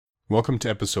Welcome to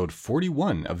episode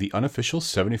 41 of the unofficial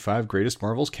 75 Greatest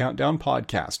Marvels Countdown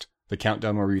podcast, the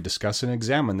countdown where we discuss and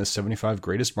examine the 75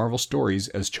 greatest Marvel stories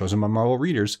as chosen by Marvel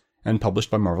readers and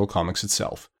published by Marvel Comics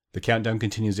itself. The countdown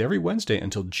continues every Wednesday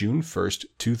until June 1st,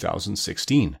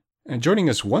 2016. And joining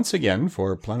us once again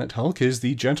for Planet Hulk is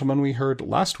the gentleman we heard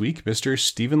last week, Mr.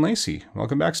 Stephen Lacey.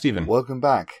 Welcome back, Stephen. Welcome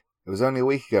back. It was only a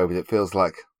week ago, but it feels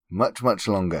like much, much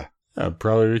longer.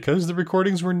 Probably because the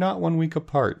recordings were not 1 week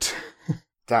apart.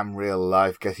 Damn real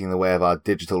life getting in the way of our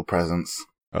digital presence.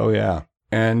 Oh yeah.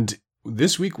 And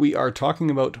this week we are talking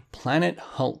about Planet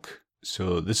Hulk.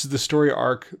 So this is the story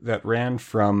arc that ran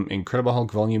from Incredible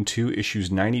Hulk Volume 2, issues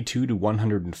 92 to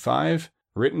 105,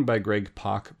 written by Greg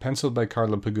Pak, penciled by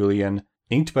Carla Pagulayan,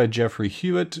 inked by Jeffrey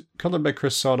Hewitt, colored by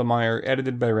Chris Sotomayor,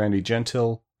 edited by Randy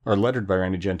Gentile, or lettered by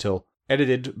Randy Gentile,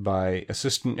 edited by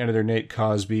assistant editor Nate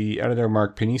Cosby, editor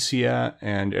Mark Panicia,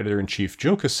 and editor-in-chief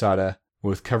Joe Quesada,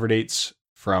 with cover dates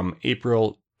from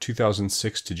April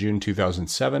 2006 to June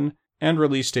 2007, and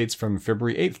release dates from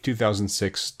February 8th,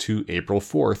 2006 to April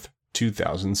 4th,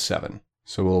 2007.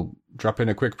 So we'll drop in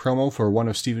a quick promo for one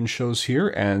of Stephen's shows here,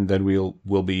 and then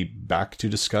we'll be back to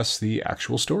discuss the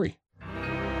actual story.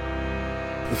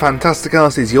 The Fantastic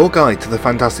Arts is your guide to the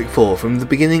Fantastic Four from the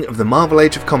beginning of the Marvel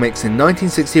Age of Comics in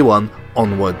 1961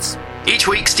 onwards. Each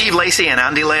week, Steve Lacey and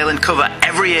Andy Leyland cover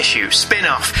every issue,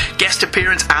 spin-off, guest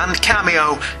appearance and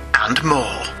cameo, and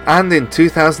more. And in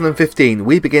 2015,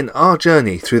 we begin our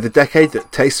journey through the decade that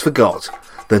taste forgot,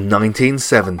 the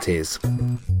 1970s.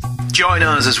 Join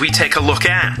us as we take a look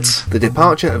at the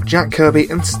departure of Jack Kirby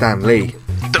and Stan Lee,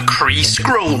 the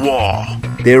Kree-Skrull War,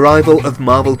 the arrival of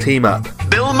Marvel Team-Up,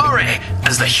 Bill Murray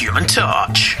as the Human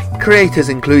Torch, creators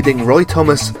including Roy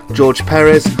Thomas, George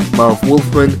Perez, Marv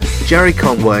Wolfman, Jerry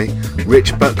Conway,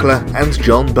 Rich Buckler and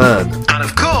John Byrne, and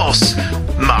of course,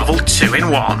 Marvel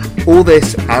 2-in-1. All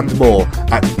this and more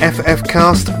at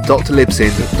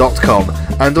ffcast.libsyn.com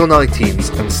and on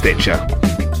iTunes and Stitcher.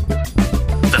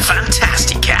 The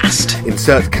Fantastic Cast.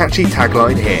 Insert catchy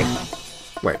tagline here.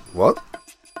 Wait, what?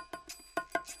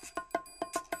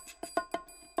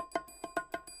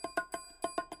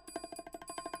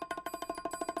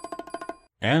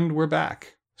 And we're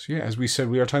back. So yeah, as we said,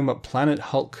 we are talking about Planet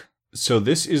Hulk. So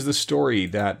this is the story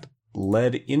that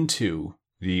led into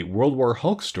the World War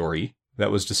Hulk story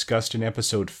that was discussed in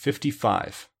episode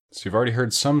 55. So you've already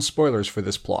heard some spoilers for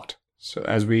this plot. So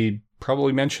as we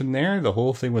probably mentioned there, the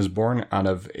whole thing was born out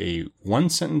of a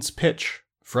one-sentence pitch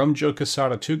from Joe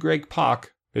Quesada to Greg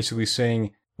Pak, basically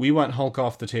saying, we want Hulk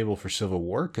off the table for Civil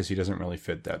War because he doesn't really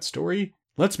fit that story.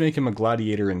 Let's make him a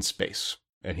gladiator in space.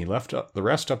 And he left the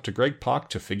rest up to Greg Pak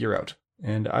to figure out.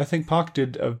 And I think Pak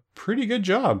did a pretty good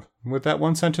job with that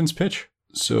one-sentence pitch.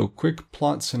 So, quick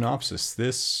plot synopsis.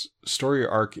 This story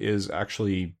arc is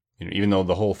actually, even though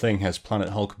the whole thing has Planet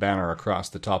Hulk banner across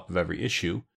the top of every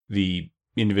issue, the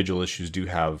individual issues do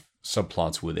have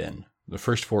subplots within. The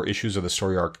first 4 issues are the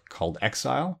story arc called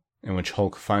Exile, in which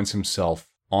Hulk finds himself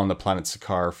on the planet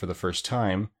Sakaar for the first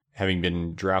time, having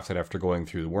been drafted after going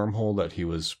through the wormhole that he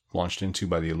was launched into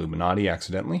by the Illuminati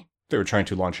accidentally. They were trying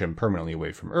to launch him permanently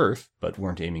away from Earth, but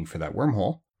weren't aiming for that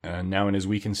wormhole. And now in his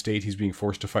weakened state, he's being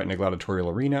forced to fight in a gladiatorial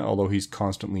arena, although he's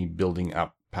constantly building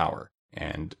up power.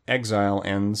 And Exile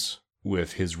ends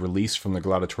with his release from the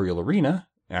gladiatorial arena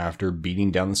after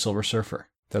beating down the Silver Surfer.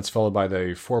 That's followed by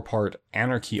the 4-part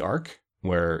Anarchy arc,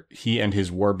 where he and his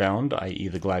warbound, i.e.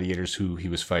 the gladiators who he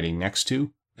was fighting next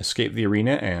to, escape the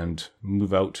arena and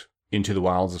move out into the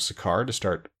wilds of Sakaar to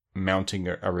start mounting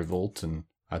a revolt and,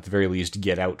 at the very least,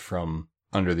 get out from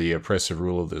under the oppressive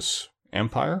rule of this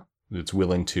empire that's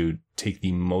willing to take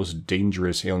the most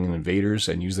dangerous alien invaders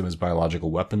and use them as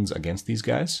biological weapons against these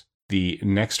guys. The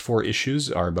next 4 issues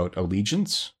are about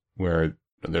allegiance, where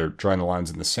they're drawing the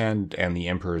lines in the sand and the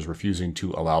Emperor is refusing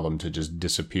to allow them to just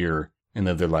disappear and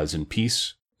live their lives in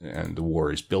peace, and the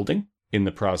war is building. In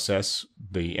the process,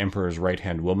 the Emperor's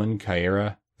right-hand woman,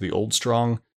 Kyra, the Old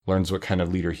Strong, learns what kind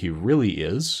of leader he really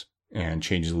is, and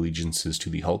changes allegiances to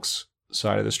the Hulk's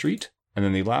side of the street. And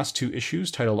then the last 2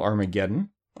 issues, titled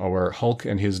Armageddon, are where Hulk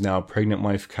and his now pregnant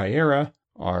wife Kyra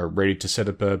are ready to set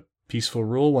up a peaceful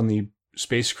rule when the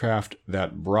spacecraft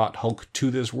that brought Hulk to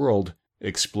this world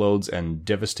explodes and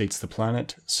devastates the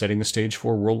planet, setting the stage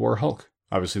for World War Hulk.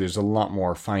 Obviously, there's a lot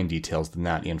more fine details than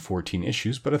that in 14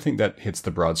 issues, but I think that hits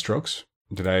the broad strokes.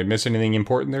 Did I miss anything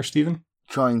important there, Stephen?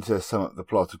 Trying to sum up the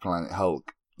plot of Planet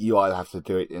Hulk, you either have to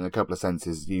do it in a couple of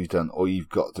sentences you've done, or you've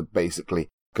got to basically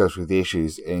go through the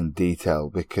issues in detail,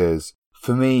 because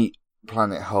for me,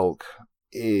 Planet Hulk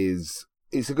it's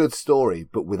a good story,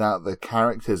 but without the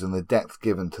characters and the depth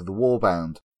given to the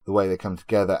Warbound, the way they come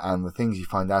together and the things you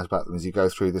find out about them as you go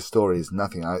through the story is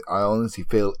nothing. I honestly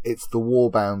feel it's the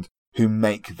Warbound who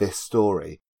make this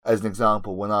story. As an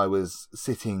example, when I was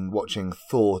sitting watching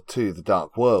Thor 2, The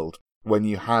Dark World, when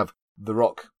you have the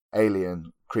rock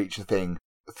alien creature thing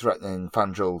threatening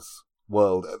Fandrel's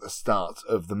world at the start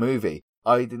of the movie,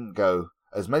 I didn't go,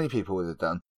 as many people would have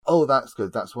done, oh, that's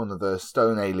good, that's one of the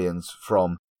stone aliens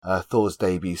from Thor's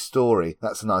debut story.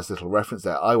 That's a nice little reference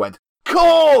there. I went,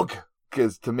 Korg!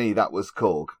 Because to me, that was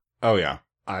Korg. Oh, yeah.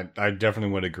 I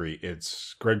definitely would agree.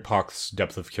 It's Greg Pak's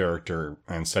depth of character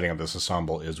and setting up this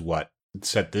ensemble is what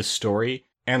set this story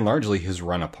and largely his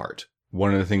run apart.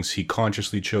 One of the things he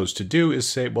consciously chose to do is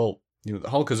say, well, the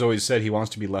Hulk has always said he wants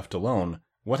to be left alone.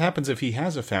 What happens if he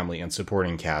has a family and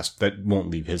supporting cast that won't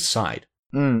leave his side?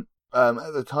 At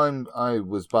the time I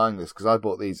was buying this, because I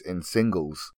bought these in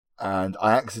singles, and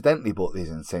I accidentally bought these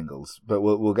in singles, but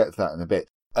we'll get to that in a bit.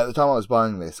 At the time I was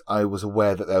buying this, I was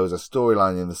aware that there was a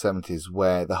storyline in the 70s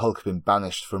where the Hulk had been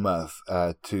banished from Earth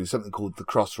to something called The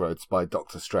Crossroads by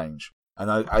Doctor Strange. And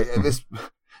I this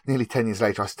nearly 10 years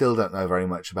later, I still don't know very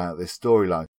much about this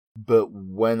storyline. But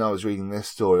when I was reading this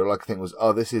story, all I could think was,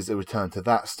 oh, this is a return to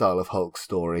that style of Hulk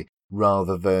story,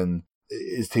 rather than,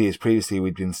 as 2 years previously,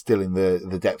 we'd been still in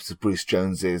the depths of Bruce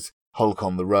Jones's Hulk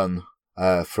on the run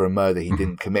for a murder he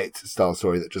didn't commit style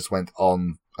story that just went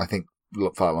on, I think,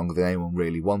 far longer than anyone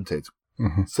really wanted.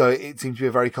 So it seemed to be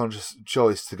a very conscious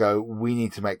choice to go, we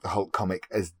need to make the Hulk comic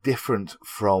as different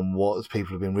from what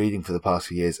people have been reading for the past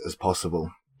few years as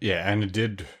possible. Yeah, and it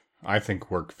did, I think,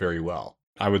 work very well.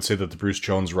 I would say that the Bruce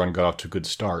Jones run got off to a good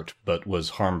start, but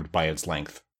was harmed by its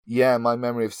length. Yeah, my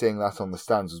memory of seeing that on the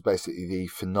stands was basically the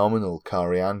phenomenal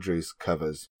Kari Andrews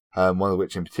covers, one of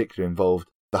which in particular involved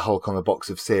the Hulk on a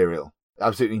box of cereal.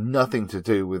 Absolutely nothing to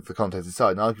do with the content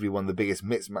inside, and arguably one of the biggest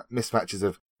mismatches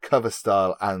of cover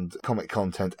style and comic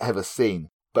content ever seen,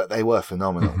 but they were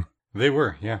phenomenal. They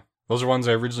were, yeah. Those are ones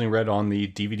I originally read on the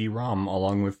DVD-ROM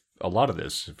along with a lot of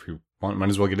this. If you want, might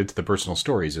as well get into the personal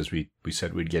stories, as we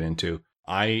said we'd get into.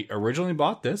 I originally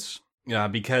bought this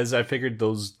because I figured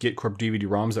those Get Corp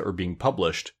DVD-ROMs that were being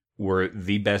published were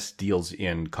the best deals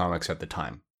in comics at the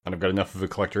time. And I've got enough of a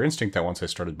collector instinct that once I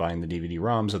started buying the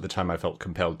DVD-ROMs, at the time I felt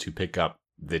compelled to pick up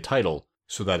the title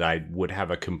so that I would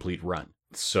have a complete run.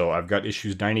 So I've got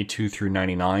issues 92 through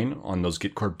 99 on those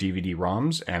Get Corp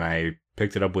DVD-ROMs, and I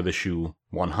picked it up with issue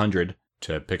 100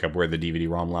 to pick up where the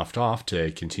DVD-ROM left off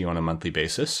to continue on a monthly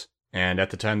basis. And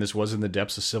at the time, this was in the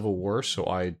depths of Civil War, so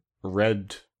I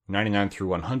read 99 through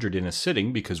 100 in a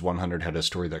sitting because 100 had a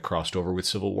story that crossed over with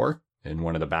Civil War in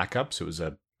one of the backups. It was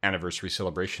a anniversary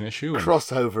celebration issue.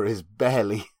 Crossover is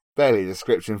barely a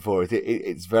description for it.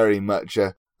 It's very much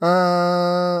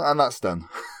and that's done.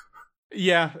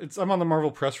 Yeah, I'm on the Marvel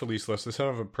press release list. They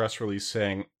have a press release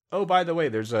saying, oh, by the way,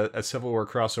 there's a Civil War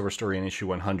crossover story in issue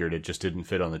 100. It just didn't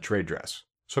fit on the trade dress.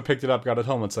 So I picked it up, got it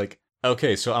home. It's like,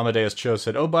 okay, so Amadeus Cho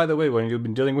said, oh, by the way, when you've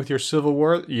been dealing with your Civil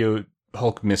War,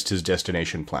 Hulk missed his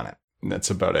destination planet. And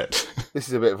that's about it. This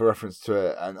is a bit of a reference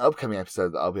to an upcoming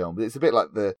episode that I'll be on, but it's a bit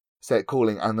like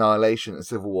calling Annihilation a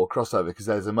Civil War crossover, because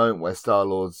there's a moment where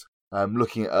Star-Lord's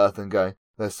looking at Earth and going,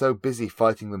 they're so busy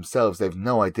fighting themselves, they've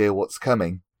no idea what's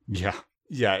coming.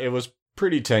 Yeah, it was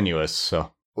pretty tenuous,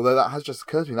 so. Although that has just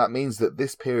occurred to me, that means that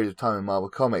this period of time in Marvel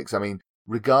Comics, I mean,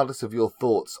 regardless of your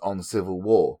thoughts on Civil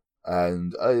War,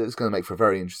 and it's going to make for a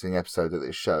very interesting episode of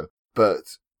this show, but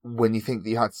when you think that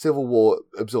you had Civil War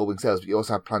absorbing sales, but you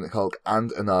also had Planet Hulk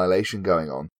and Annihilation going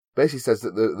on, basically says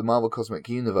that the Marvel Cosmic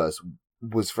Universe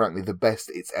was frankly the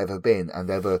best it's ever been, and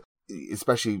ever,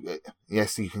 especially,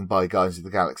 yes, you can buy Guardians of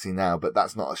the Galaxy now, but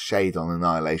that's not a shade on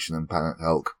Annihilation and Planet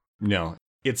Hulk. No.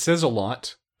 It says a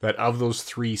lot that of those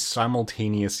three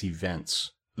simultaneous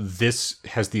events, this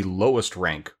has the lowest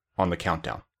rank on the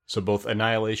countdown. So both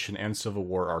Annihilation and Civil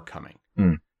War are coming.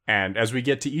 And as we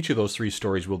get to each of those three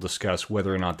stories, we'll discuss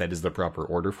whether or not that is the proper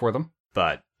order for them.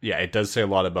 But yeah, it does say a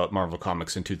lot about Marvel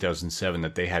Comics in 2007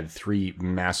 that they had three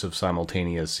massive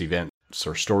simultaneous events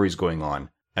or stories going on,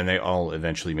 and they all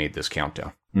eventually made this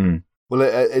countdown. Well,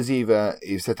 as you've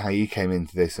said how you came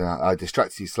into this, and I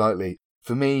distracted you slightly.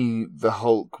 For me, the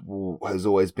Hulk has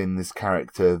always been this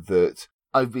character that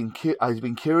I've been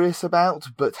curious about,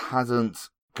 but hadn't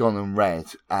gone and read.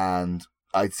 And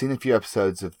I'd seen a few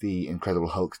episodes of the Incredible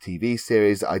Hulk TV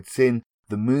series. I'd seen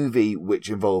the movie which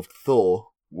involved Thor,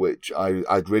 which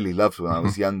I'd really loved when I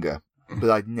was younger. But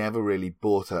I'd never really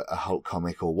bought a Hulk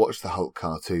comic or watched the Hulk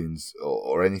cartoons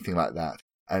or anything like that.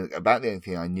 And about the only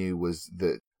thing I knew was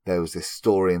that there was this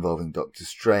story involving Doctor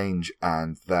Strange,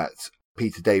 and that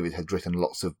Peter David had written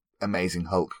lots of amazing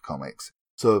Hulk comics.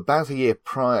 So about a year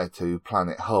prior to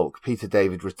Planet Hulk, Peter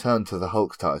David returned to the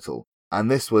Hulk title And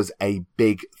this was a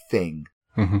big thing.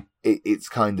 Mm-hmm. It's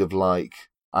kind of like,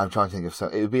 I'm trying to think of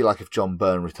something. It would be like if John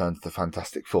Byrne returned to the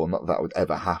Fantastic Four. Not that would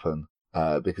ever happen,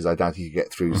 because I doubt he could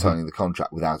get through signing the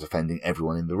contract without offending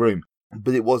everyone in the room.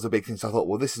 But it was a big thing, so I thought,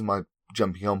 well, this is my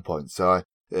jumping on point. So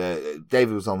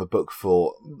David was on the book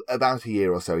for about a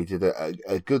year or so. He did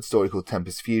a good story called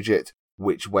Tempus Fugit,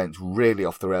 which went really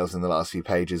off the rails in the last few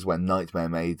pages when Nightmare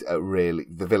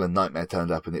the villain Nightmare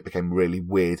turned up and it became really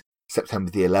weird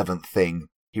September the 11th thing.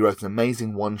 He wrote an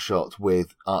amazing one-shot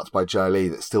with art by Jai Lee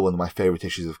that's still one of my favourite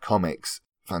issues of comics.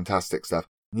 Fantastic stuff.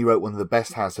 And he wrote one of the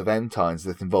best House of M ties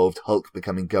that involved Hulk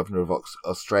becoming governor of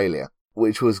Australia,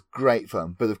 which was great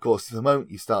fun. But of course, the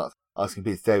moment you start asking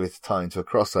Peter David to tie into a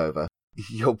crossover,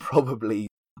 you're probably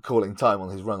calling time on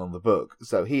his run on the book.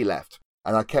 So he left.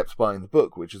 And I kept buying the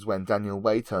book, which is when Daniel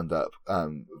Way turned up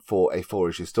for a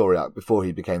 4-issue story arc before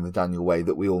he became the Daniel Way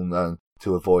that we all know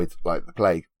to avoid like the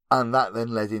plague. And that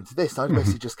then led into this. I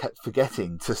basically just kept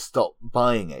forgetting to stop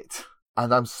buying it.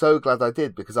 And I'm so glad I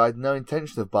did, because I had no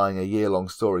intention of buying a year-long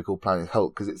story called Planet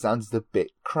Hulk, because it sounded a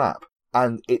bit crap.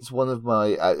 And it's one of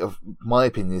my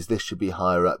opinion is this should be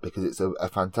higher up, because it's a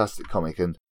fantastic comic,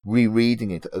 and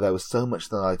rereading it, there was so much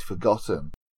that I'd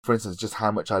forgotten. For instance, just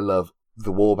how much I love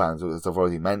the Warbands, as I've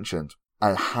already mentioned,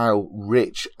 and how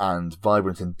rich and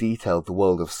vibrant and detailed the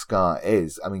world of Skaar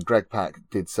is. I mean, Greg Pak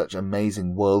did such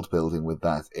amazing world building with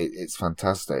that. It's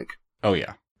fantastic. Oh,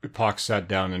 yeah. Pak sat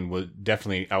down and was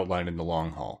definitely outlined in the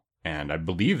long haul. And I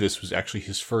believe this was actually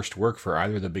his first work for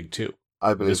either of the big two.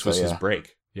 I believe this was so, his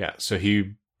break. Yeah, so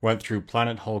he went through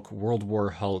Planet Hulk, World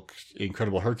War Hulk,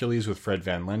 Incredible Hercules with Fred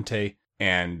Van Lente,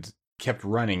 and kept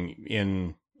running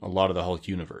in a lot of the Hulk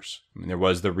universe. I mean, there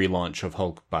was the relaunch of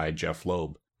Hulk by Jeff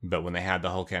Loeb, but when they had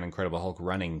the Hulk and Incredible Hulk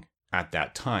running at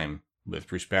that time with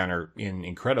Bruce Banner in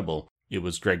Incredible, it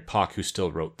was Greg Pak who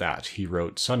still wrote that. He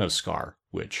wrote Son of Skaar,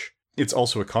 which it's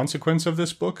also a consequence of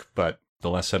this book, but the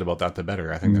less said about that, the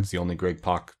better. I think that's the only Greg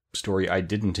Pak story I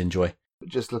didn't enjoy.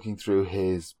 Just looking through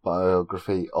his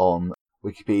biography on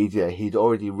Wikipedia, he'd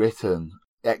already written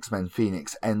X-Men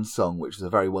Phoenix Endsong, which is a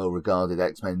very well-regarded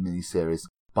X-Men miniseries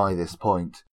by this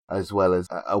point, as well as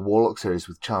a Warlock series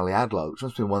with Charlie Adler, which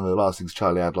must have been one of the last things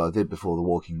Charlie Adler did before The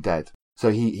Walking Dead. So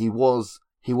he was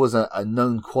a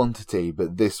known quantity,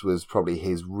 but this was probably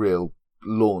his real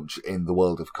launch in the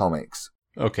world of comics.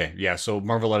 Okay, yeah, so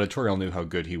Marvel Editorial knew how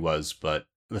good he was, but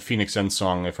the Phoenix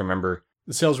Endsong, if I remember,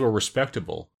 the sales were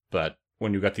respectable, but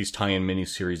when you got these tie-in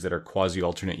miniseries that are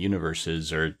quasi-alternate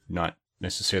universes or not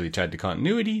necessarily tied to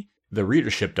continuity, the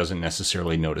readership doesn't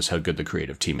necessarily notice how good the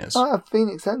creative team is.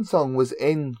 Phoenix Endsong was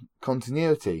in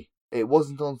continuity. It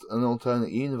wasn't an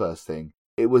alternate universe thing.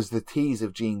 It was the tease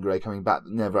of Jean Grey coming back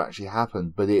that never actually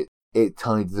happened, but it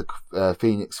tied the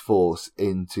Phoenix Force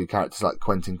into characters like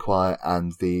Quentin Quire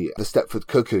and the Stepford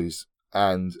Cuckoos.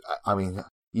 And, I mean,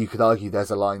 you could argue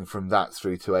there's a line from that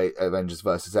through to Avengers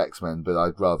vs. X-Men, but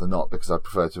I'd rather not, because I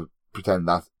prefer to pretend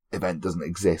that event doesn't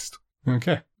exist.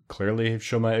 Okay. Clearly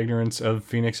show my ignorance of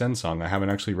Phoenix Endsong. I haven't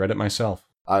actually read it myself.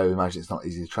 I imagine it's not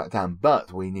easy to track down,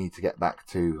 but we need to get back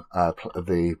to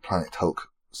the Planet Hulk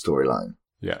storyline.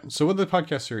 Yeah, so when the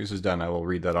podcast series is done, I will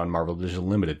read that on Marvel Digital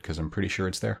Limited, because I'm pretty sure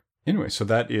it's there. Anyway, so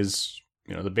that is,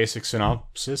 the basic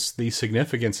synopsis. The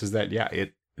significance is that,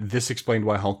 this explained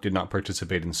why Hulk did not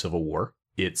participate in Civil War.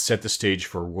 It set the stage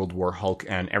for World War Hulk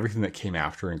and everything that came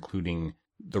after, including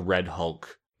the Red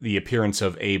Hulk, the appearance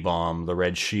of A-Bomb, the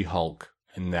Red She-Hulk,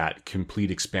 and that complete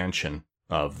expansion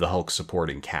of the Hulk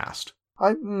supporting cast.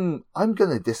 I'm going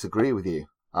to disagree with you.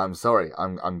 I'm sorry.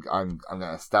 I'm going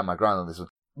to stand my ground on this one.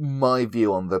 My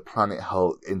view on the Planet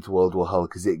Hulk into World War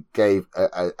Hulk is it gave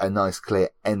a nice clear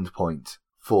endpoint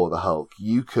for the Hulk.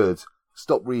 You could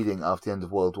stop reading after the end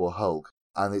of World War Hulk,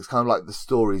 and it's kind of like the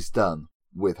story's done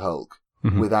with Hulk,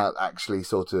 without actually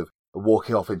sort of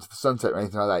walking off into the sunset or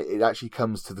anything like that. It actually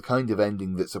comes to the kind of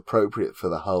ending that's appropriate for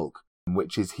the Hulk,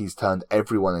 which is he's turned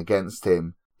everyone against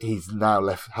him.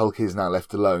 Hulk is now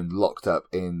left alone, locked up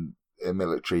in a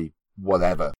military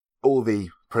whatever. All the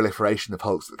proliferation of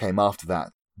Hulks that came after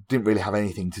that didn't really have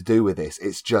anything to do with this.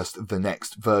 It's just the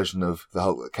next version of the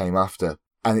Hulk that came after.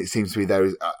 And it seems to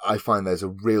be I find there's a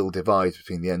real divide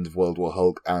between the end of World War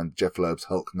Hulk and Jeff Loeb's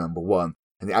Hulk #1.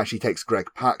 And it actually takes Greg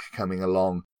Pak coming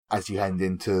along as you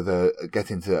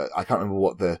get into, I can't remember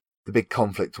what the big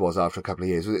conflict was after a couple of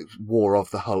years. Was it War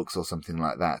of the Hulks or something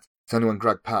like that? It's only when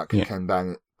Greg Pak came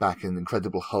back and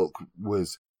Incredible Hulk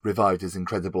was revived as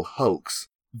Incredible Hulks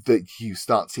that you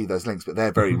start to see those links, but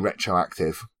they're very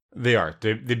retroactive. They are.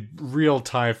 The real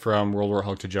tie from World War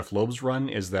Hulk to Jeff Loeb's run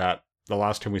is that the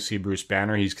last time we see Bruce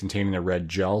Banner, he's containing a red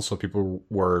gel, so people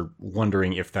were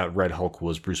wondering if that Red Hulk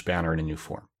was Bruce Banner in a new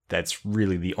form. that's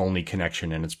really the only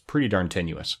connection, and it's pretty darn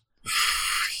tenuous.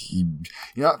 You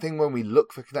know that thing when we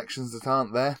look for connections that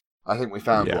aren't there? I think we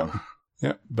found one.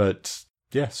 Yeah, but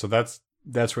yeah, so that's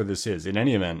where this is. In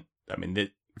any event, I mean,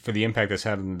 for the impact that's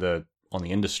had on the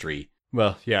industry,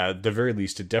 well, yeah, at the very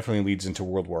least, it definitely leads into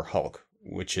World War Hulk,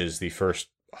 which is the first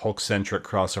Hulk-centric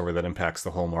crossover that impacts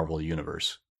the whole Marvel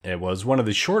Universe. It was one of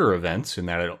the shorter events in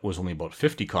that it was only about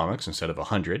 50 comics instead of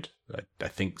 100. I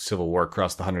think Civil War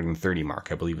crossed the 130 mark.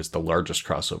 I believe it's the largest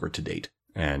crossover to date.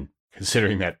 And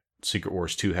considering that Secret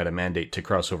Wars 2 had a mandate to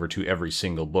cross over to every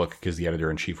single book because the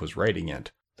editor-in-chief was writing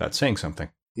it, that's saying something.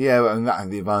 Yeah, and that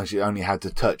had the advantage you only had to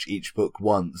touch each book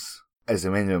once as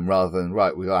a minimum rather than,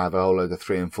 right, we got to have a whole load of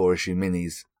 3 and 4 issue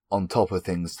minis on top of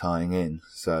things tying in.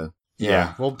 So,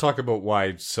 yeah. We'll talk about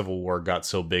why Civil War got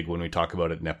so big when we talk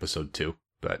about it in episode 2.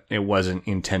 But it wasn't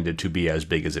intended to be as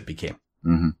big as it became.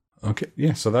 Mm-hmm. Okay,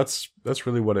 yeah, so that's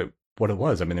really what it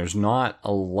was. I mean, there's not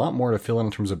a lot more to fill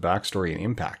in terms of backstory and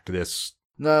impact.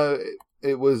 No,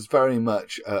 it was very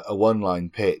much a one-line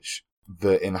pitch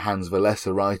that, in the hands of a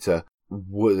lesser writer,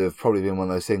 would have probably been one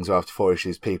of those things where after 4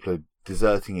 issues, people are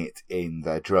deserting it in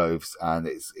their droves, and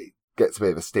it gets a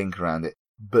bit of a stink around it.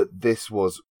 But this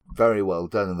was very well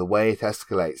done, and the way it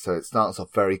escalates, so it starts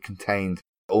off very contained,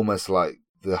 almost like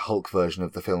the Hulk version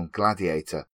of the film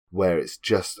Gladiator, where it's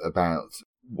just about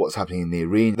what's happening in the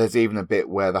arena. There's even a bit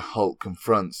where the Hulk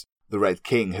confronts the Red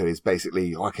King, who is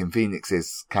basically Joaquin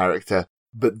Phoenix's character,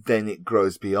 but then it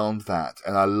grows beyond that.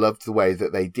 And I loved the way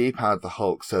that they depowered the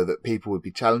Hulk so that people would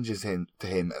be challenges to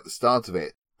him at the start of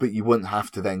it, but you wouldn't have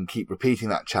to then keep repeating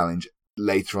that challenge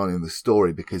later on in the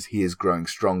story because he is growing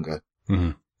stronger.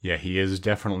 Mm-hmm. Yeah, he is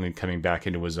definitely coming back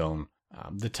into his own.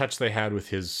 The touch they had with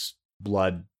his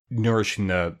blood nourishing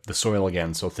the soil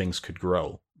again so things could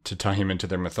grow, to tie him into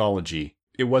their mythology,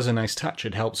 it was a nice touch.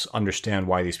 It helps understand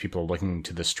why these people are looking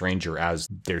to the stranger as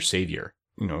their savior.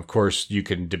 You know, of course, you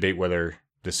can debate whether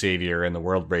the savior and the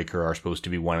world breaker are supposed to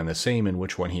be one and the same and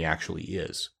which one he actually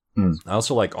is. I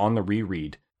also like on the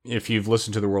reread, if you've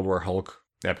listened to the World War Hulk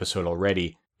episode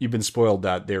already, you've been spoiled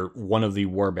that one of the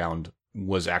Warbound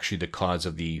was actually the cause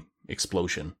of the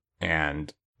explosion. And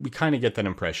we kind of get that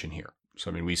impression here. So,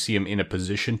 I mean, we see him in a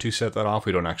position to set that off.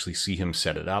 We don't actually see him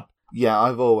set it up. Yeah,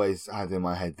 I've always had in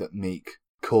my head that Meek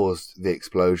caused the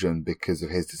explosion because of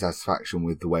his dissatisfaction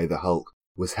with the way the Hulk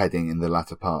was heading in the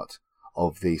latter part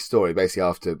of the story. Basically,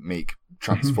 after Meek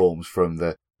transforms from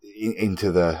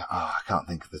into the, I can't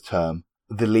think of the term,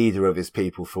 the leader of his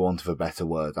people, for want of a better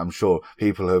word. I'm sure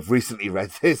people who have recently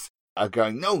read this are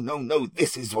going, no,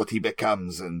 this is what he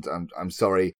becomes. And I'm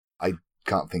sorry, I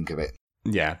can't think of it.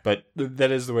 Yeah, but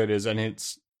that is the way it is, and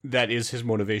that is his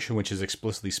motivation, which is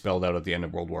explicitly spelled out at the end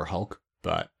of World War Hulk.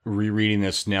 But rereading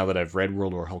this now that I've read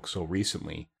World War Hulk so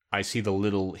recently, I see the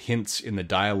little hints in the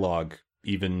dialogue,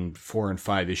 even 4 and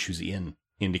 5 issues in,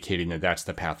 indicating that that's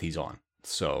the path he's on.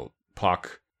 So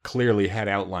Puck clearly had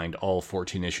outlined all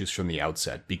 14 issues from the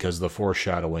outset, because the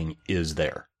foreshadowing is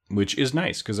there, which is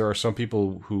nice, because there are some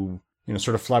people who,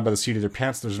 sort of fly by the seat of their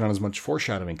pants. There's not as much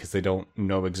foreshadowing because they don't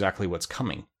know exactly what's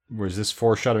coming. Whereas this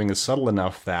foreshadowing is subtle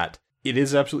enough that it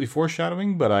is absolutely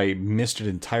foreshadowing, but I missed it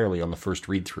entirely on the first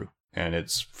read-through. And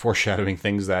it's foreshadowing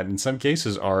things that, in some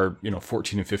cases, are,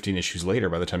 14 and 15 issues later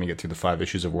by the time you get through the 5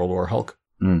 issues of World War Hulk.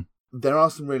 There are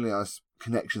some really nice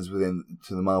connections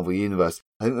to the Marvel Universe.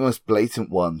 I think the most blatant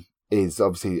one is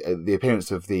obviously the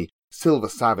appearance of the Silver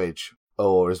Savage,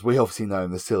 or as we obviously know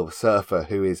him, the Silver Surfer,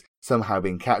 who is somehow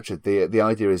being captured. The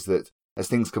idea is that as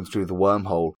things come through the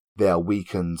wormhole, they are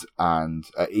weakened and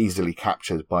easily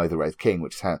captured by the Red King,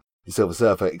 which is how the Silver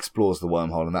Surfer explores the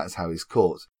wormhole, and that's how he's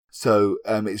caught. So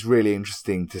it's really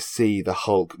interesting to see the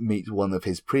Hulk meet one of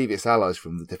his previous allies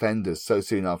from the Defenders so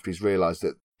soon after he's realised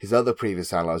that his other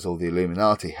previous allies, or the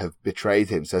Illuminati, have betrayed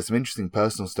him. So there's some interesting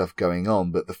personal stuff going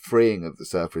on, but the freeing of the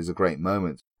Surfer is a great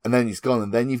moment. And then he's gone,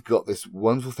 and then you've got this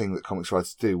wonderful thing that comics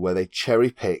writers do where they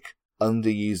cherry pick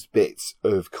underused bits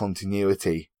of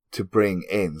continuity to bring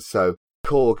in. So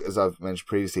Korg, as I've mentioned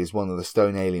previously, is one of the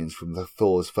stone aliens from the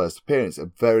Thor's first appearance, a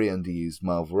very underused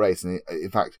Marvel race. And in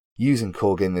fact, using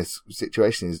Korg in this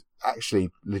situation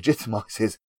actually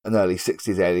legitimizes an early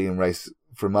 60s alien race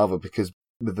from Marvel, because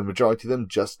the majority of them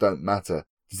just don't matter.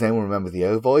 Does anyone remember the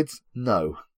Ovoids?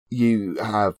 No. You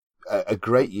have a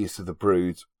great use of the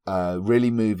Brood,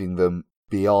 really moving them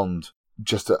beyond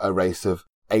just a race of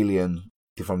alien,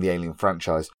 from the Alien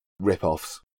franchise,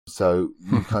 rip-offs. So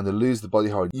you kind of lose the body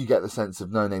horror. You get the sense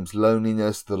of No Name's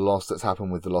loneliness, the loss that's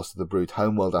happened with the loss of the Brood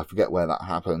homeworld. I forget where that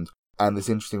happened. And this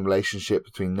interesting relationship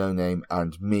between No Name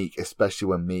and Meek, especially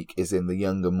when Meek is in the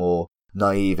younger, more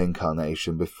naive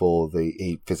incarnation before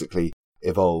he physically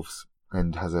evolves.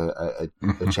 and has a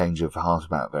change of heart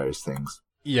about various things.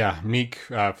 Yeah, Meek,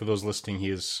 for those listening,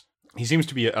 he seems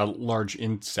to be a large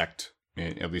insect,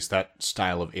 at least that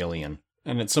style of alien.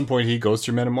 And at some point he goes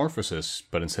through metamorphosis,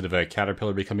 but instead of a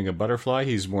caterpillar becoming a butterfly,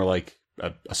 he's more like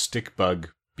a stick bug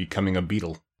becoming a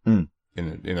beetle in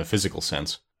a physical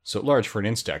sense. So large for an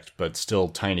insect, but still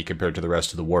tiny compared to the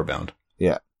rest of the Warbound.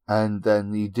 Yeah. And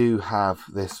then you do have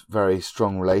this very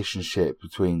strong relationship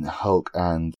between Hulk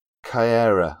and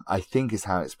Kyera, I think is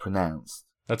how it's pronounced.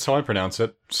 That's how I pronounce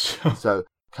it. So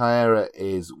Kyera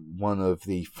is one of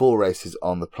the 4 races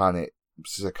on the planet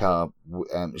Sakaar.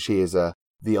 She is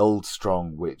the Old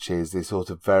Strong, which is this sort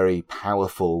of very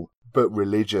powerful but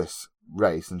religious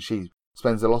race, and she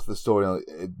spends a lot of the story on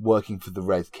working for the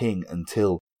Red King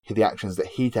until the actions that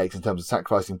he takes in terms of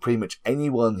sacrificing pretty much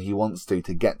anyone he wants to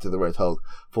get to the Red Hulk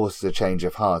forces a change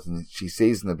of heart, and she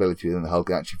sees an ability within the Hulk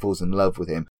and actually falls in love with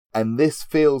him. And this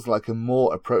feels like a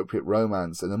more appropriate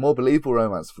romance and a more believable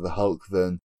romance for the Hulk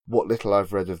than what little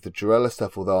I've read of the Jarella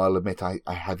stuff, although I'll admit I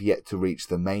have yet to reach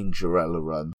the main Jarella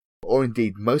run, or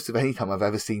indeed most of any time I've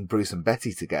ever seen Bruce and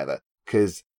Betty together,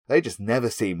 because they just never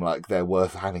seem like they're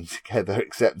worth having together,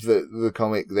 except that the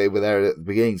comic, they were there at the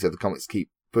beginning, so the comics keep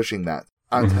pushing that.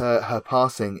 And her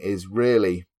passing is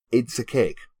really, it's a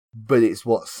kick, but it's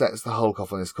what sets the Hulk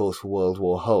off on his course for World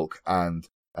War Hulk, and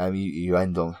you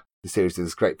end on the series with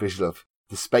this great visual of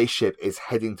the spaceship is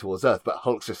heading towards Earth, but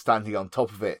Hulk's just standing on top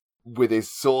of it with his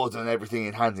sword and everything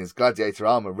in hand, his gladiator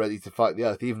armor, ready to fight the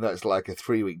Earth, even though it's like a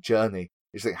 3-week journey.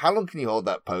 You think, how long can you hold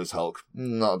that pose, Hulk?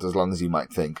 Not as long as you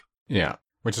might think. Yeah,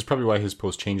 which is probably why his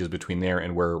pose changes between there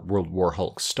and where World War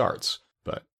Hulk starts.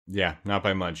 But yeah, not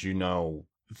by much. You know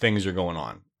things are going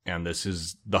on, and this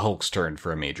is the Hulk's turn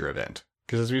for a major event.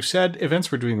 Because as we've said,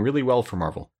 events were doing really well for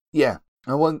Marvel. Yeah.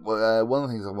 And one of the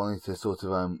things I wanted to sort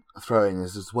of throw in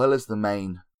is, as well as the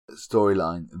main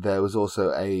storyline, there was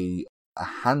also a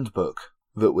handbook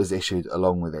that was issued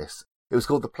along with this. It was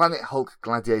called the Planet Hulk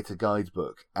Gladiator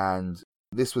Guidebook, and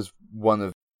this was one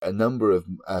of a number of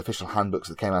official handbooks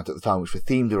that came out at the time, which were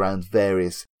themed around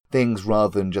various things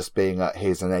rather than just being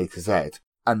here's an A to Z.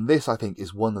 And this, I think,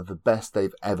 is one of the best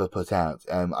they've ever put out.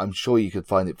 I'm sure you could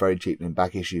find it very cheaply in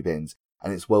back issue bins,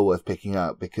 and it's well worth picking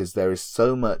up because there is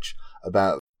so much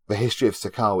about the history of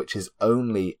Sakaar which is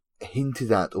only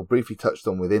hinted at or briefly touched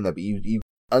on within there, but you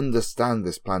understand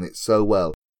this planet so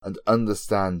well and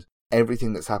understand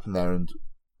everything that's happened there and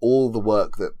all the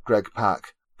work that Greg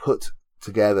Pak put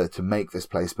together to make this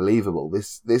place believable.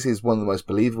 This is one of the most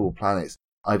believable planets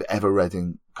I've ever read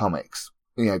in comics.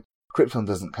 You know, Krypton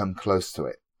doesn't come close to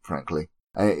it, frankly.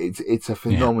 It's a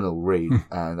phenomenal read,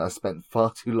 and I spent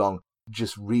far too long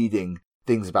just reading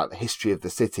things about the history of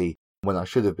the city when I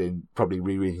should have been probably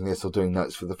rereading this or doing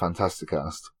notes for the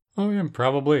Fantasticast. Oh yeah,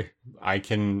 probably. I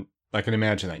can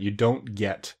imagine that. You don't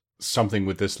get something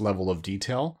with this level of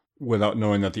detail without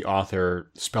knowing that the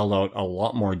author spelled out a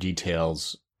lot more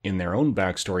details in their own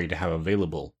backstory to have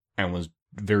available and was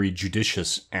very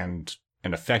judicious and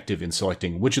effective in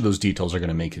selecting which of those details are going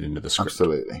to make it into the script.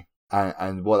 Absolutely.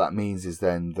 And what that means is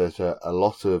then that a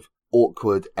lot of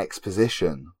awkward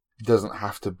exposition doesn't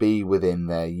have to be within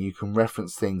there. You can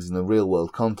reference things in the real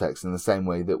world context in the same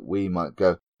way that we might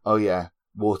go, oh yeah,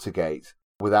 Watergate,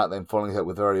 without them following it up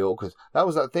with very awkward. That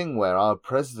was that thing where our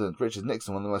president, Richard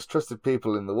Nixon, one of the most trusted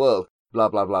people in the world, blah,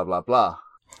 blah, blah, blah, blah.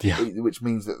 Yeah. Which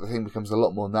means that the thing becomes a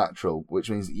lot more natural,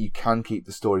 which means that you can keep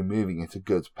the story moving at a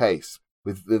good pace.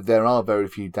 There are very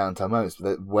few downtime moments,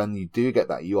 but when you do get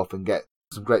that, you often get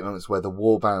some great moments where the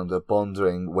Warbound are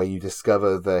bonding, where you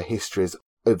discover the histories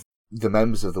of the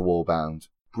members of the Warbound.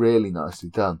 Really nicely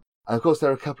done. And of course, there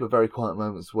are a couple of very quiet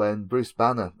moments when Bruce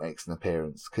Banner makes an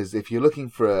appearance, because if you're looking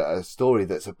for a story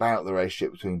that's about the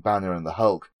relationship between Banner and the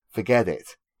Hulk, forget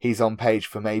it. He's on page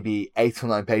for maybe 8 or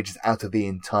 9 pages out of the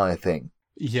entire thing.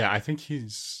 Yeah, I think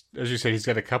he's, as you said, he's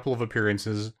got a couple of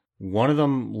appearances. One of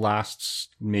them lasts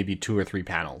maybe 2 or 3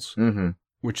 panels,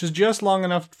 which is just long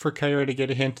enough for Kyra to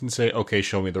get a hint and say, okay,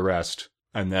 show me the rest.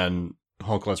 And then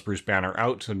Hulk lets Bruce Banner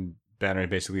out, and Banner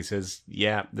basically says,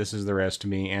 yeah, this is the rest to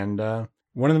me. And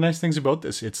one of the nice things about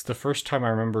this, it's the first time I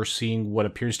remember seeing what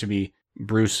appears to be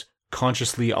Bruce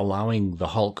consciously allowing the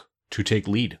Hulk to take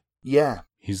lead. Yeah.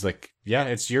 He's like, yeah,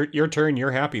 it's your turn,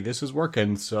 you're happy, this is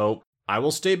working, so I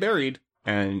will stay buried,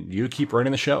 and you keep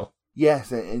running the show.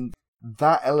 Yes, and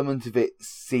that element of it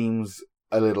seems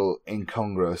a little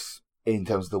incongruous in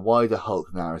terms of the wider Hulk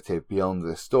narrative beyond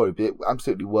this story, but it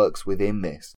absolutely works within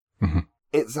this.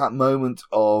 It's that moment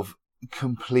of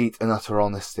complete and utter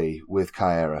honesty with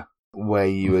Kyra, where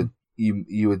you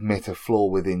admit a flaw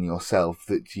within yourself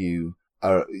that you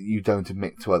you don't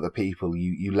admit to other people.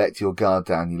 You let your guard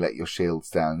down, you let your shields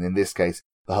down. In this case,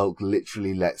 the Hulk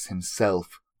literally lets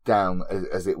himself down,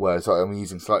 as it were. So I'm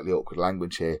using slightly awkward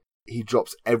language here. He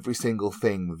drops every single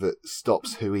thing that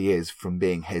stops who he is from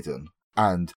being hidden.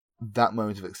 And that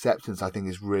moment of acceptance, I think,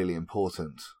 is really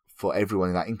important for everyone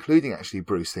in that, including actually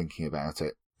Bruce thinking about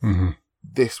it. Mm-hmm.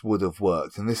 This would have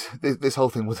worked. And this whole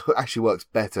thing would have actually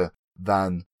worked better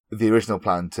than the original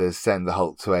plan to send the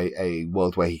Hulk to a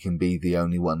world where he can be the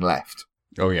only one left.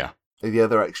 Oh, yeah. The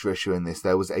other extra issue in this,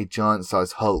 there was a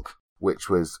giant-sized Hulk which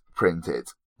was printed.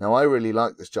 Now, I really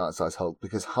like this giant-sized Hulk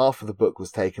because half of the book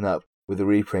was taken up with a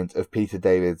reprint of Peter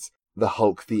David's The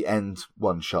Hulk the End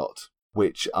one-shot,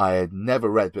 which I had never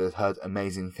read but had heard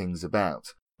amazing things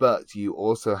about. But you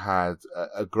also had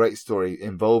a great story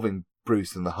involving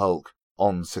Bruce and the Hulk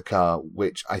on Sakaar,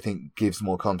 which I think gives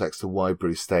more context to why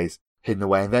Bruce stays hidden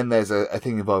away. And then there's a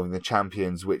thing involving the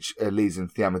Champions, which leads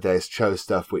into the Amadeus Cho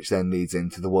stuff, which then leads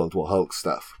into the World War Hulk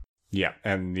stuff. Yeah,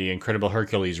 and the Incredible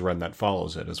Hercules run that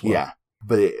follows it as well. Yeah,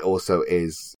 but it also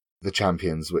is the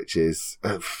Champions, which is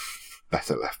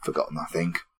better left forgotten, I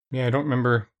think. Yeah, I don't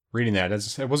remember reading that.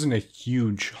 I wasn't a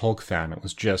huge Hulk fan. It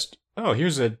was just, oh,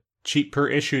 here's a cheap per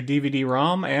issue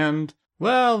DVD-ROM, and,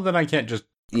 well, then I can't just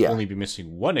only be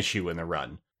missing one issue in the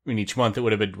run. I mean, each month it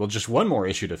would have been, well, just one more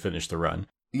issue to finish the run.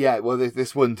 Yeah, well,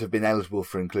 this wouldn't have been eligible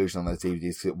for inclusion on those DVDs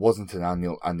because it wasn't an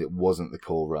annual and it wasn't the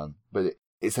core run. But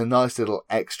it's a nice little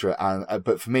extra. And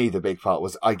but for me, the big part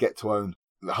was I get to own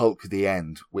the Hulk the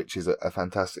End, which is a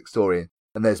fantastic story.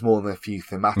 And there's more than a few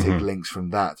thematic links from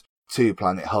that to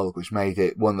Planet Hulk, which made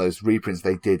it one of those reprints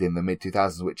they did in the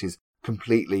mid-2000s, which is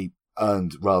completely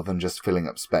earned rather than just filling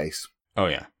up space. Oh,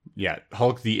 yeah. Yeah,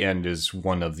 Hulk the End is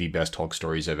one of the best Hulk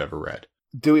stories I've ever read.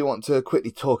 Do we want to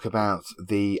quickly talk about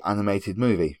the animated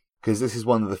movie? Because this is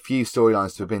one of the few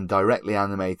storylines to have been directly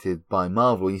animated by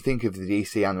Marvel. When you think of the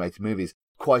DC animated movies,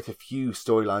 quite a few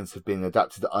storylines have been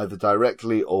adapted either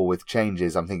directly or with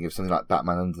changes. I'm thinking of something like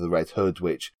Batman Under the Red Hood,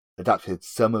 which adapted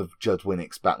some of Judd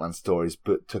Winnick's Batman stories,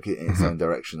 but took it in its own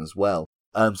direction as well.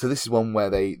 So this is one where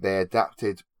they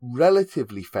adapted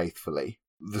relatively faithfully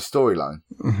the storyline.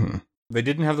 Mm-hmm. They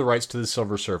didn't have the rights to the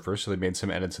Silver Surfer, so they made some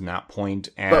edits in that point.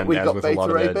 And but we as got with Beta a lot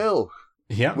of Ray Bill,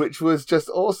 which was just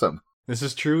awesome. This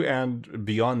is true, and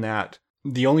beyond that,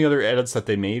 the only other edits that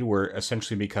they made were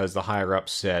essentially because the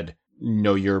higher-ups said,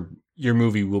 no, your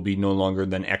movie will be no longer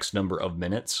than X number of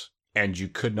minutes, and you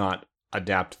could not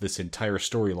adapt this entire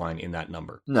storyline in that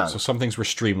number. No. So some things were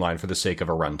streamlined for the sake of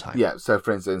a runtime. Yeah, so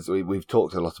for instance, we've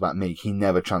talked a lot about Meek. He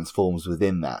never transforms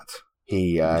within that.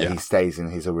 He stays in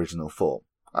his original form.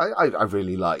 I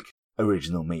really like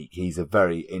original Meek. He's a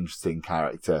very interesting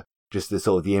character. Just the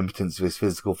sort of the impotence of his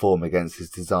physical form against his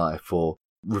desire for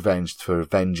revenge, for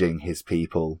avenging his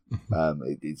people.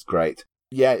 It's great.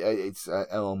 Yeah, it's on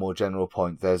a more general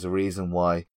point. There's a reason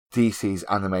why DC's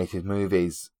animated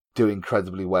movies do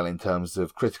incredibly well in terms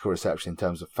of critical reception, in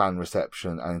terms of fan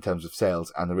reception, and in terms of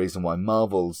sales. And the reason why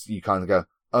Marvel's, you kind of go,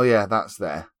 oh yeah, that's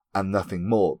there, and nothing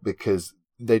more, because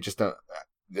they just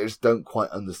don't quite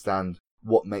understand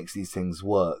what makes these things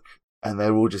work, and they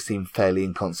all just seem fairly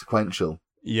inconsequential.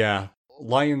 Yeah,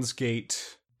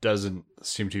 Lionsgate doesn't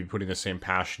seem to be putting the same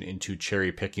passion into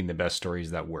cherry picking the best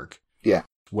stories that work. Yeah.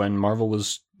 When Marvel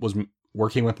was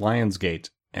working with Lionsgate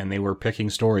and they were picking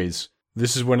stories,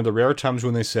 this is one of the rare times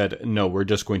when they said, no, we're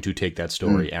just going to take that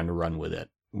story and run with it.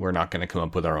 We're not going to come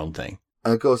up with our own thing.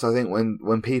 And of course, I think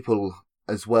when people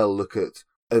as well look at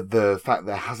the fact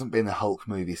there hasn't been a Hulk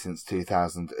movie since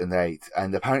 2008,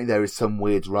 and apparently there is some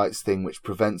weird rights thing which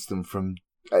prevents them from,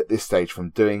 at this stage, from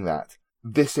doing that.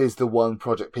 This is the one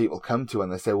project people come to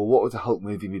and they say, well, what would a Hulk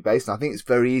movie be based on? I think it's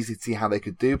very easy to see how they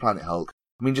could do Planet Hulk.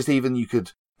 I mean, just even you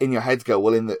could, in your head, go,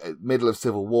 well, in the middle of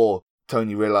Civil War,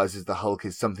 Tony realizes the Hulk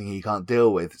is something he can't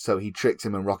deal with, so he tricks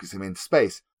him and rockets him into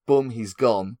space. Boom, he's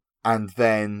gone. And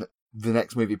then the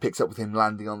next movie picks up with him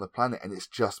landing on the planet, and it's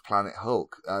just Planet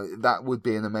Hulk. That would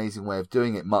be an amazing way of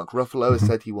doing it. Mark Ruffalo has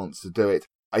said he wants to do it.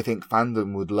 I think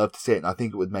fandom would love to see it, and I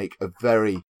think it would make a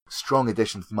very strong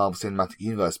addition to the Marvel Cinematic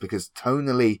Universe, because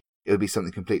tonally, it would be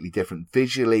something completely different.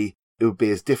 Visually, it would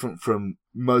be as different from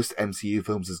most MCU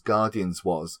films as Guardians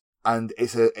was. And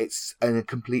it's a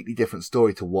completely different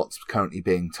story to what's currently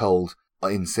being told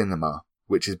in cinema,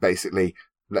 which is basically,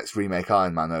 let's remake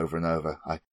Iron Man over and over.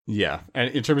 Yeah,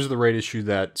 and in terms of the right issue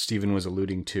that Stephen was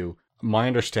alluding to, my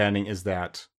understanding is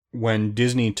that when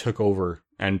Disney took over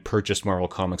and purchased Marvel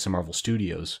Comics and Marvel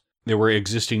Studios, there were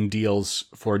existing deals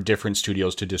for different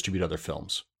studios to distribute other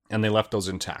films, and they left those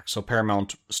intact. So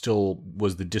Paramount still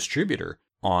was the distributor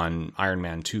on Iron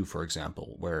Man 2, for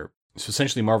example, where so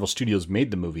essentially Marvel Studios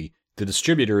made the movie. The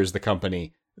distributor is the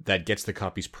company that gets the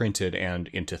copies printed and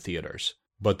into theaters.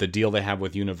 But the deal they have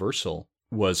with Universal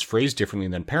was phrased differently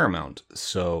than Paramount.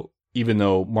 So even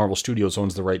though Marvel Studios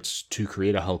owns the rights to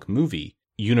create a Hulk movie,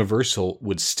 Universal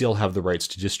would still have the rights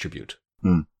to distribute.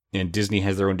 And Disney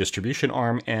has their own distribution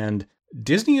arm, and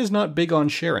Disney is not big on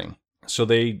sharing. So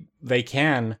they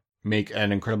can make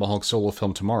an Incredible Hulk solo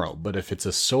film tomorrow, but if it's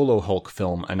a solo Hulk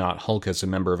film and not Hulk as a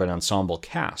member of an ensemble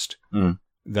cast,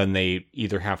 then they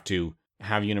either have to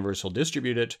have Universal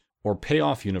distribute it or pay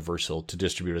off Universal to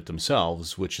distribute it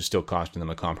themselves, which is still costing them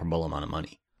a comparable amount of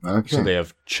money. Okay. So they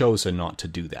have chosen not to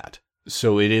do that.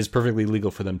 So it is perfectly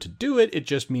legal for them to do it. It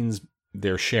just means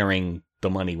they're sharing the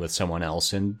money with someone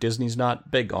else, and Disney's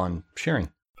not big on sharing.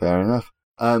 Fair enough.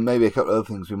 Maybe a couple of other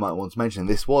things we might want to mention.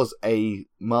 This was a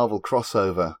Marvel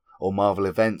crossover, or Marvel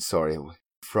event,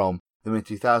 from the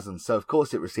mid-2000s. So, of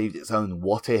course, it received its own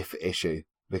What If issue,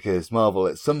 because Marvel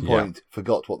at some point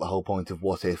forgot what the whole point of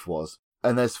What If was.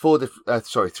 And there's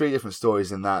three different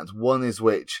stories in that. One is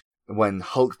when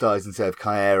Hulk dies instead of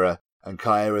Kyra, and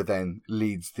Kyra then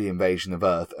leads the invasion of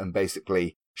Earth, and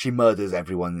basically she murders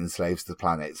everyone and enslaves the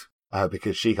planet.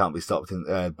 Because she can't be stopped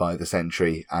by the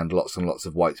Sentry and lots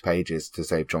of white pages to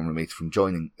save John Romita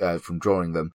from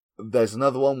drawing them. There's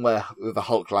another one where the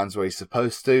Hulk lands where he's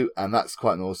supposed to, and that's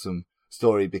quite an awesome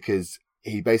story because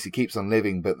he basically keeps on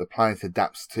living, but the planet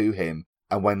adapts to him,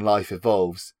 and when life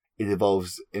evolves, it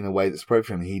evolves in a way that's appropriate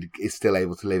for him. He is still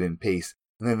able to live in peace.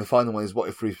 And then the final one is, what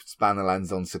if Bruce Banner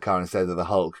lands on Sakaar instead of the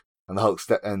Hulk, and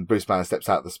and Bruce Banner steps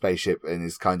out of the spaceship and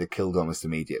is kind of killed almost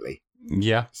immediately.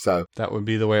 Yeah, so that would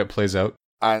be the way it plays out.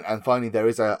 And finally, there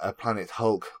is a Planet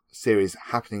Hulk series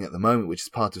happening at the moment, which is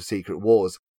part of Secret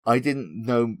Wars. I didn't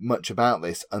know much about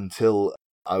this until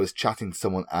I was chatting to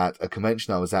someone at a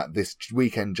convention I was at this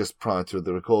weekend just prior to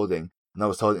the recording, and I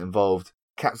was told it involved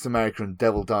Captain America and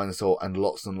Devil Dinosaur and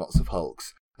lots of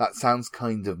Hulks. That sounds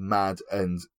kind of mad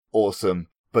and awesome,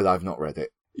 but I've not read it.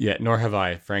 Yeah, nor have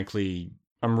I. Frankly,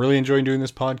 I'm really enjoying doing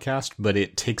this podcast, but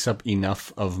it takes up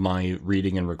enough of my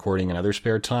reading and recording and other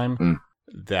spare time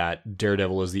that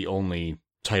Daredevil is the only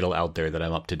title out there that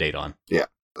I'm up to date on. Yeah,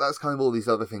 that's kind of all these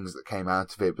other things that came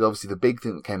out of it, but obviously the big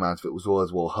thing that came out of it was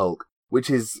World War Hulk, which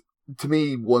is, to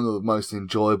me, one of the most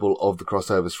enjoyable of the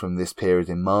crossovers from this period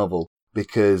in Marvel,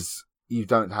 because you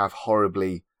don't have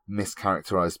horribly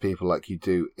mischaracterized people like you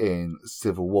do in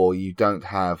Civil War. You don't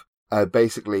have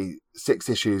basically 6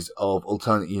 issues of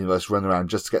alternate universe run around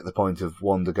just to get the point of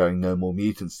Wanda going no more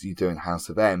mutants as you do in House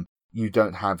of M. You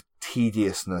don't have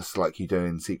tediousness like you do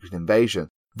in Secret Invasion.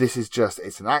 This is just,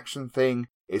 it's an action thing.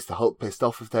 It's the Hulk pissed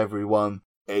off with everyone.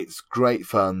 It's great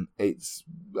fun.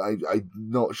 I'm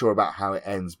not sure about how it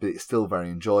ends, but it's still very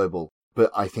enjoyable.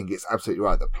 But I think it's absolutely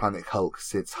right that Planet Hulk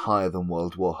sits higher than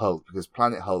World War Hulk, because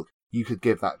Planet Hulk, you could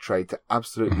give that trade to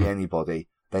absolutely anybody.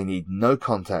 They need no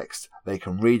context. They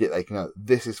can read it. They can go,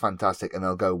 this is fantastic. And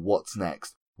they'll go, what's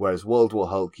next? Whereas World War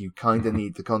Hulk, you kind of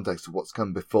need the context of what's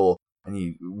come before. And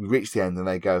you reach the end and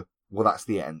they go, well, that's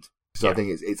the end. So I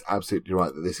think it's absolutely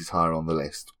right that this is higher on the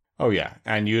list. Oh, yeah.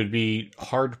 And you'd be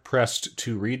hard-pressed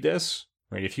to read this.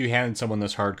 Right? If you handed someone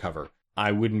this hardcover,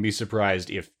 I wouldn't be surprised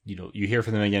if you hear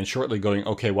from them again shortly going,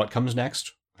 okay, what comes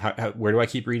next? Where do I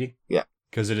keep reading? Yeah.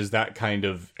 Because it is that kind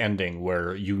of ending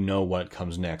where what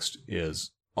comes next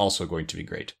is also going to be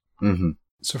great. Mm-hmm.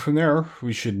 So from there,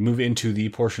 we should move into the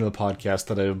portion of the podcast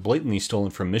that I have blatantly stolen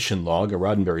from Mission Log, a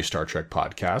Roddenberry Star Trek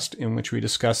podcast, in which we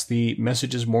discuss the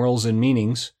messages, morals, and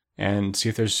meanings, and see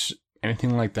if there's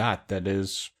anything like that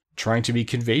is trying to be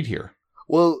conveyed here.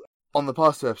 Well, on the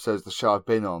past 2 episodes the show I've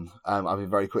been on, I've been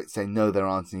very quick to say no, there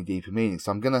aren't any deeper meanings.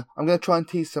 So I'm gonna try and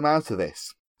tease some out of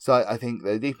this. So I think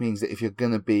the deep meanings that if you're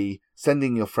gonna be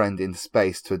sending your friend into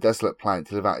space to a desolate planet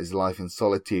to live out his life in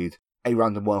solitude, a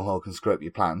random wormhole can screw up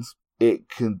your plans. It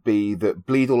can be that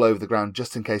bleed all over the ground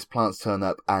just in case plants turn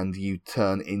up and you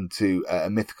turn into a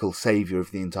mythical saviour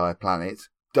of the entire planet.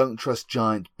 Don't trust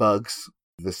giant bugs.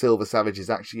 The Silver Savage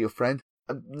is actually your friend.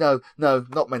 No,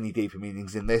 not many deeper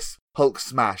meanings in this. Hulk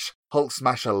smash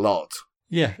a lot.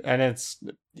 Yeah, and it's,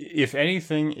 if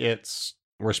anything, it's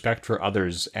respect for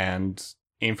others and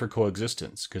aim for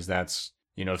coexistence, because that's,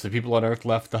 if the people on Earth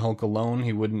left the Hulk alone,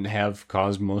 he wouldn't have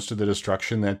caused most of the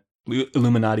destruction that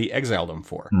Illuminati exiled him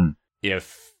for.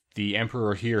 If the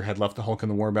Emperor here had left the Hulk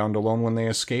and the Warbound alone when they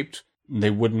escaped,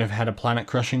 they wouldn't have had a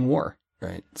planet-crushing war,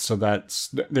 right? So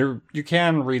that's there. You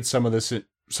can read some of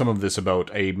this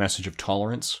about a message of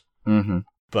tolerance,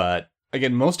 but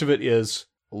again, most of it is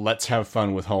let's have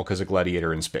fun with Hulk as a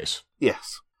gladiator in space.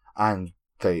 Yes, and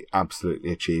they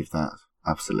absolutely achieved that.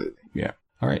 Absolutely. Yeah.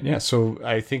 All right. Yeah. So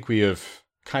I think we have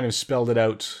kind of spelled it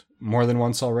out more than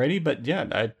once already, but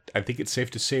yeah, I think it's safe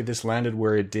to say this landed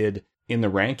where it did in the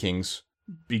rankings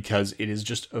because it is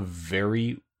just a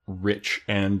very rich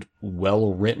and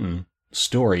well-written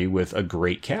story with a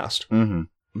great cast. Mm-hmm.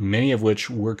 Many of which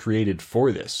were created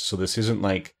for this. So this isn't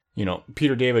like,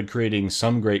 Peter David creating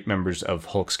some great members of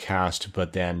Hulk's cast,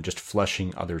 but then just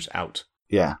fleshing others out.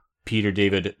 Yeah. Peter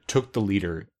David took the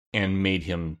leader and made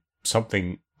him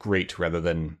something great rather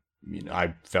than,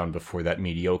 I found before that,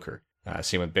 mediocre.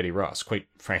 Same with Betty Ross, quite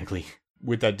frankly.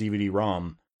 With that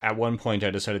DVD-ROM, at one point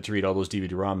I decided to read all those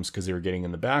DVD-ROMs because they were getting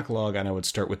in the backlog, and I would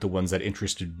start with the ones that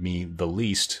interested me the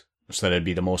least, so that I'd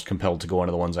be the most compelled to go on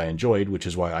to the ones I enjoyed, which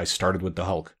is why I started with the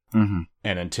Hulk. Mm-hmm.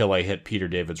 And until I hit Peter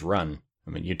David's run,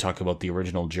 you talk about the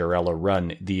original Jarella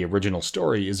run, the original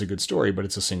story is a good story, but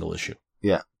it's a single issue.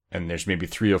 Yeah. And there's maybe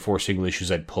 3 or 4 single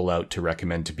issues I'd pull out to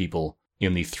recommend to people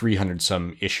in the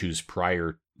 300-some issues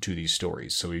prior to these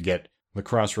stories. So we get the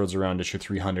crossroads around issue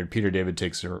 300, Peter David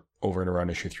takes her over and around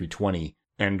issue 320,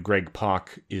 and Greg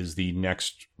Pak is the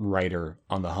next writer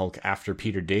on the Hulk after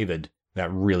Peter David.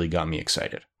 That really got me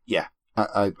excited. Yeah,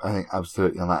 I think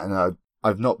absolutely on that. And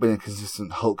I've not been a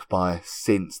consistent Hulk buyer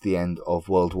since the end of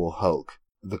World War Hulk.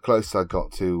 The closest I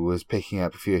got to was picking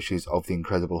up a few issues of the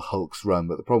Incredible Hulk's run,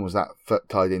 but the problem was that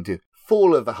tied into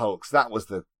Fall of the Hulks. That was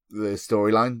the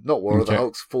storyline, not War of the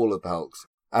Hulks, Fall of the Hulks.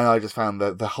 And I just found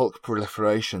the Hulk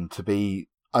proliferation to be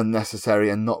unnecessary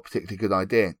and not a particularly good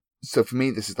idea. So for me,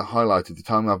 this is the highlight of the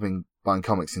time I've been buying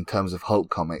comics in terms of Hulk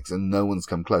comics, and no one's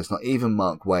come close, not even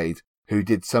Mark Waid, who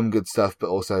did some good stuff but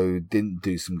also didn't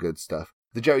do some good stuff.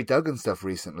 The Jerry Duggan stuff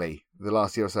recently, the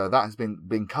last year or so, that has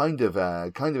been kind of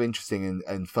interesting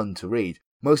and fun to read,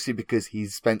 mostly because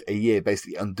he's spent a year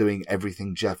basically undoing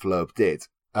everything Jeff Loeb did,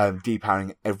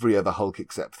 depowering every other Hulk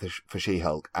except for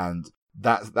She-Hulk, and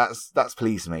that's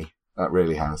pleased me. That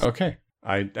really has. Okay.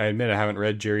 I admit I haven't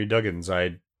read Jerry Duggan's.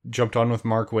 I jumped on with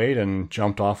Mark Waid and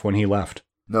jumped off when he left.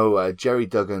 No, Jerry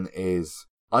Duggan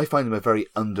I find him a very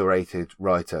underrated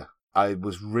writer. I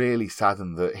was really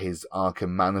saddened that his Arkham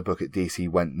Manor book at DC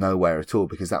went nowhere at all,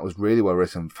 because that was really well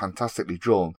written, fantastically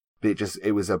drawn, but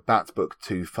it was a Bat book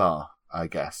too far, I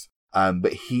guess.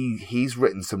 But he's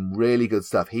written some really good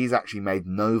stuff. He's actually made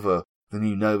Nova, the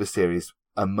new Nova series,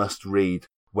 a must-read,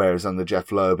 whereas under Jeff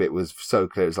Loeb it was so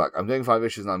clear. It was like, I'm doing 5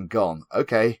 issues and I'm gone.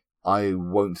 Okay, I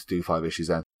won't do 5 issues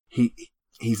then.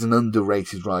 He's an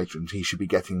underrated writer, and he should be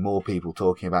getting more people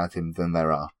talking about him than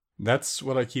there are. That's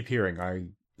what I keep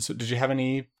hearing. So did you have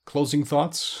any closing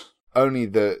thoughts? Only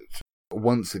that,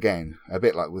 once again, a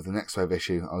bit like with the Next Wave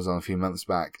issue I was on a few months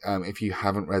back, if you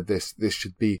haven't read this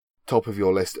should be top of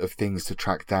your list of things to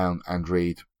track down and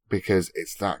read, because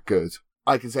it's that good.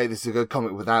 I can say this is a good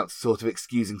comic without sort of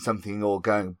excusing something or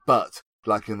going, but,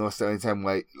 like in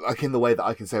the way that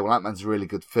I can say, well, Ant-Man's a really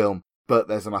good film, but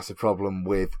there's a massive problem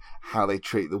with how they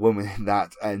treat the woman in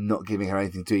that and not giving her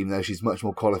anything to do, even though she's much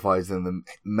more qualified than the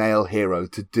male hero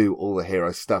to do all the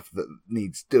hero stuff that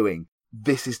needs doing.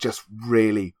 This is just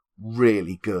really,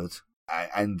 really good.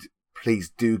 And please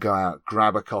do go out,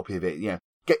 grab a copy of it.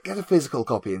 Get a physical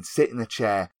copy and sit in a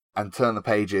chair and turn the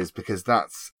pages, because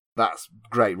that's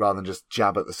great, rather than just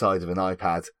jab at the side of an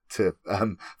iPad to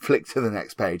flick to the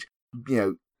next page.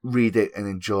 Read it and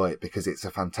enjoy it, because it's a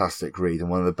fantastic read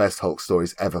and one of the best Hulk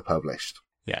stories ever published.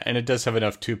 Yeah, and it does have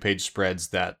enough 2-page spreads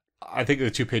that I think the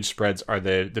 2-page spreads are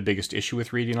the biggest issue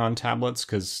with reading on tablets,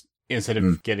 because instead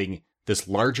of getting this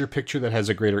larger picture that has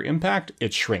a greater impact,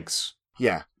 it shrinks.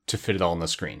 Yeah. To fit it all on the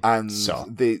screen. And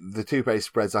the 2-page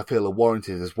spreads I feel are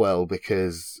warranted as well,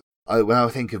 because when I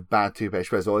think of bad 2-page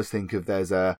spreads, I always think of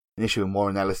there's an issue in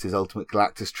Warren Ellis's Ultimate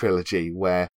Galactus trilogy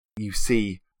where you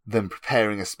see them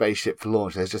preparing a spaceship for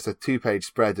launch. There's just a 2-page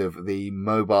spread of the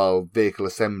mobile vehicle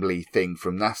assembly thing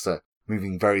from NASA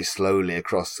moving very slowly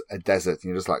across a desert. And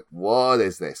you're just like, what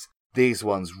is this? These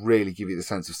ones really give you the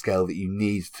sense of scale that you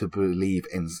need to believe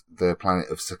in the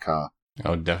planet of Sakaar.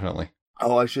 Oh, definitely.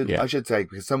 Oh, I should say,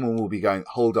 because someone will be going,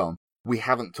 hold on, we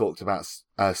haven't talked about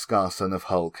Scar, son of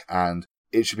Hulk, and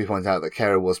it should be pointed out that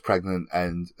Kara was pregnant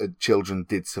and children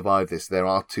did survive this. There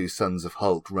are 2 sons of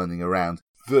Hulk running around.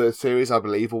 The series, I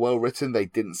believe, were well written. They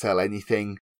didn't sell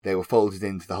anything. They were folded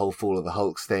into the whole Fall of the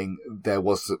Hulks thing. There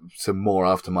was some more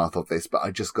aftermath of this, but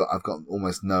I've got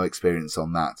almost no experience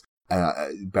on that.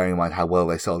 Bearing in mind how well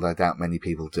they sold, I doubt many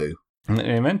people do. In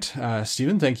any event,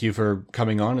 Stephen, thank you for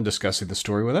coming on and discussing the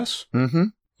story with us. Mm-hmm.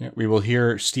 Yeah, we will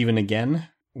hear Stephen again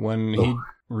when he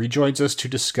rejoins us to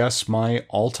discuss my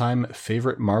all-time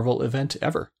favorite Marvel event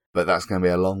ever. But that's going to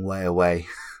be a long way away.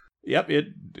 Yep,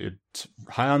 it's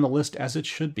high on the list, as it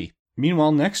should be.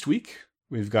 Meanwhile, next week,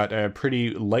 we've got a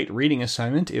pretty light reading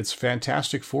assignment. It's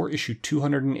Fantastic Four issue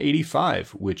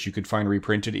 285, which you could find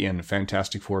reprinted in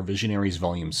Fantastic Four Visionaries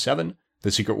Volume 7.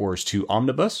 the Secret Wars 2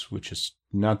 Omnibus, which is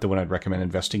not the one I'd recommend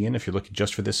investing in if you're looking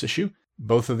just for this issue.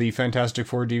 Both of the Fantastic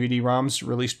Four DVD ROMs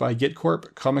released by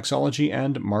Gitcorp, Comixology,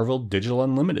 and Marvel Digital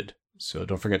Unlimited. So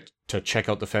don't forget to check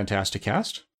out the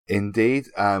Fantasticast. Indeed.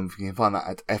 You can find that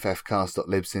at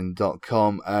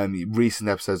ffcast.libsyn.com. Recent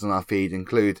episodes on our feed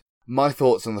include my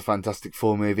thoughts on the Fantastic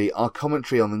Four movie, our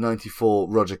commentary on the 94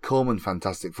 Roger Corman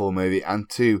Fantastic Four movie, and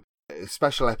 2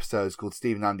 special episodes called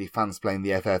Steve and Andy Fansplain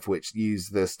the FF, which use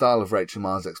the style of Rachel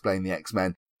Mars Explain the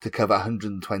X-Men to cover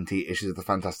 120 issues of the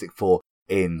Fantastic Four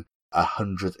in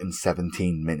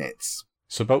 117 minutes.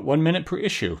 So about 1 minute per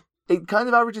issue. It kind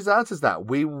of averages out as that.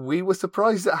 We were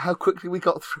surprised at how quickly we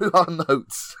got through our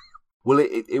notes. Well,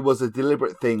 it was a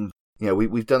deliberate thing. You know,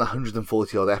 we've done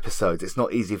 140 odd episodes. It's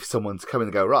not easy for someone to come in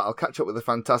and go, right, I'll catch up with the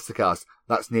Fantasticast.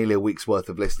 That's nearly a week's worth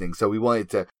of listening. So we wanted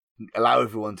to allow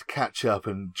everyone to catch up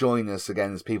and join us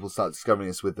again as people start discovering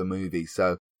us with the movie.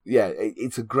 So yeah,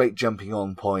 it's a great jumping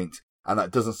on point. And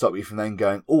that doesn't stop you from then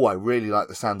going, oh, I really like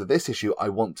the sound of this issue. I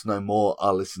want to know more.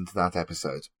 I'll listen to that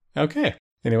episode. Okay.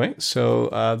 Anyway, so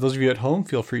those of you at home,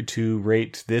 feel free to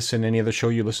rate this and any other show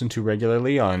you listen to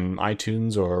regularly on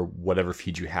iTunes or whatever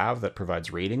feed you have that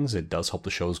provides ratings. It does help the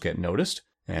shows get noticed.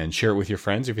 And share it with your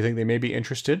friends if you think they may be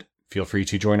interested. Feel free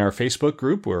to join our Facebook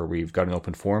group where we've got an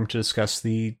open forum to discuss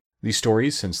these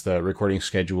stories, since the recording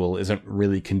schedule isn't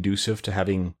really conducive to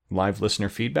having live listener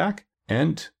feedback.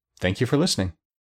 And thank you for listening.